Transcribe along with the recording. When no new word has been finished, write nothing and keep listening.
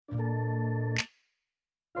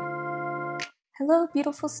Hello,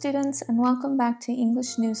 beautiful students, and welcome back to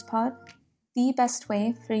English News Pod, the best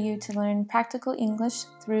way for you to learn practical English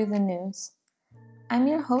through the news. I'm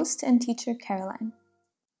your host and teacher, Caroline.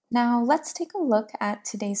 Now, let's take a look at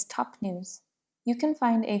today's top news. You can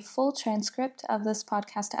find a full transcript of this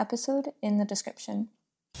podcast episode in the description.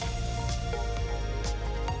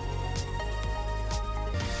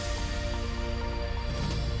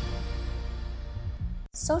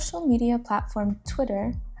 Social media platform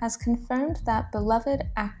Twitter has confirmed that beloved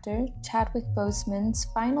actor Chadwick Boseman's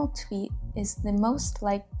final tweet is the most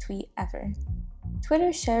liked tweet ever.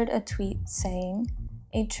 Twitter shared a tweet saying,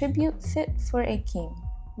 "A tribute fit for a king,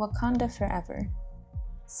 Wakanda forever."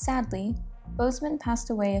 Sadly, Boseman passed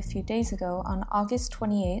away a few days ago on August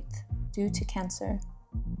 28th due to cancer.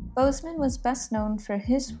 Boseman was best known for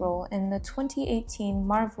his role in the 2018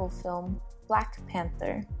 Marvel film Black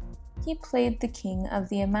Panther. He played the king of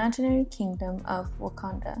the imaginary kingdom of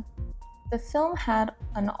Wakanda. The film had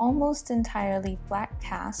an almost entirely black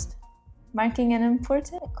cast, marking an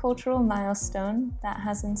important cultural milestone that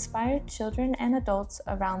has inspired children and adults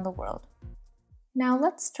around the world. Now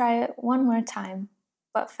let's try it one more time,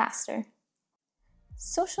 but faster.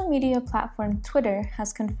 Social media platform Twitter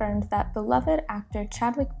has confirmed that beloved actor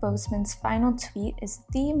Chadwick Boseman's final tweet is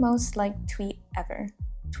the most liked tweet ever.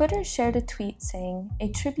 Twitter shared a tweet saying, "A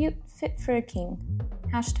tribute fit for a king,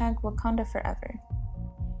 #Wakanda forever."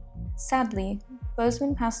 Sadly,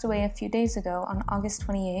 Boseman passed away a few days ago on August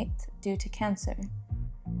 28th due to cancer.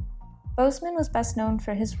 Boseman was best known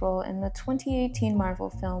for his role in the 2018 Marvel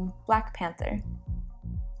film Black Panther.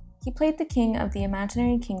 He played the king of the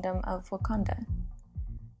imaginary kingdom of Wakanda.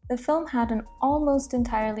 The film had an almost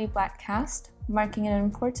entirely black cast, marking an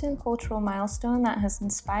important cultural milestone that has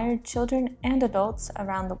inspired children and adults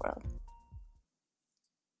around the world.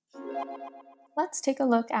 Let's take a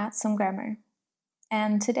look at some grammar.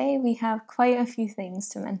 And today we have quite a few things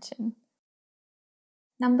to mention.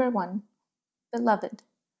 Number 1, beloved.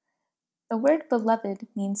 The word beloved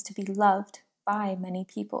means to be loved by many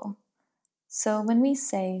people. So when we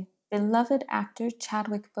say beloved actor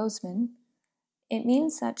Chadwick Boseman, it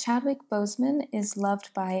means that Chadwick Boseman is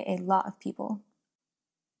loved by a lot of people.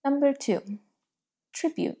 Number 2,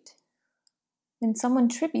 tribute. When someone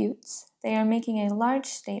tributes, they are making a large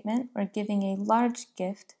statement or giving a large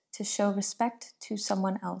gift to show respect to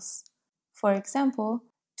someone else. For example,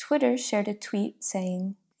 Twitter shared a tweet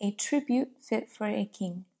saying, "A tribute fit for a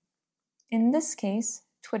king." In this case,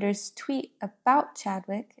 Twitter's tweet about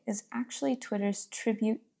Chadwick is actually Twitter's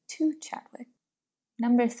tribute to Chadwick.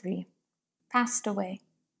 Number 3, passed away.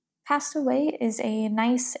 Passed away is a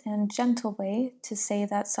nice and gentle way to say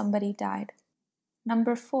that somebody died.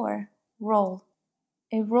 Number 4, role.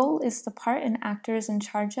 A role is the part an actor is in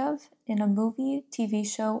charge of in a movie, TV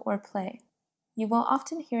show, or play. You will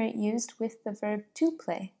often hear it used with the verb to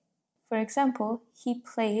play. For example, he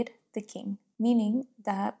played the king, meaning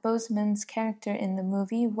that Boseman's character in the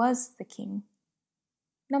movie was the king.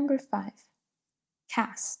 Number 5,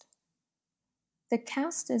 cast. The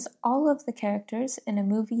cast is all of the characters in a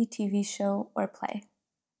movie, TV show, or play.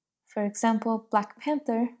 For example, Black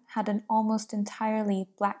Panther had an almost entirely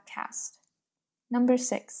black cast. Number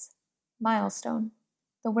 6, milestone.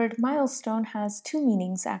 The word milestone has two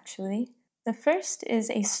meanings actually. The first is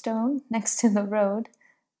a stone next to the road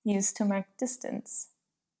used to mark distance.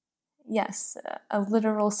 Yes, a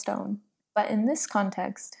literal stone. But in this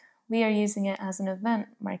context, we are using it as an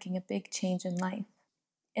event marking a big change in life.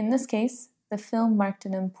 In this case, the film marked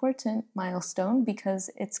an important milestone because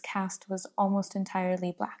its cast was almost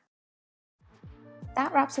entirely black.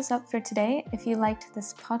 That wraps us up for today. If you liked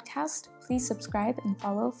this podcast, please subscribe and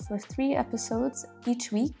follow for 3 episodes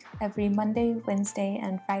each week, every Monday, Wednesday,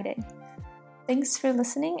 and Friday. Thanks for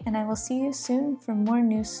listening, and I will see you soon for more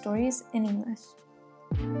news stories in English.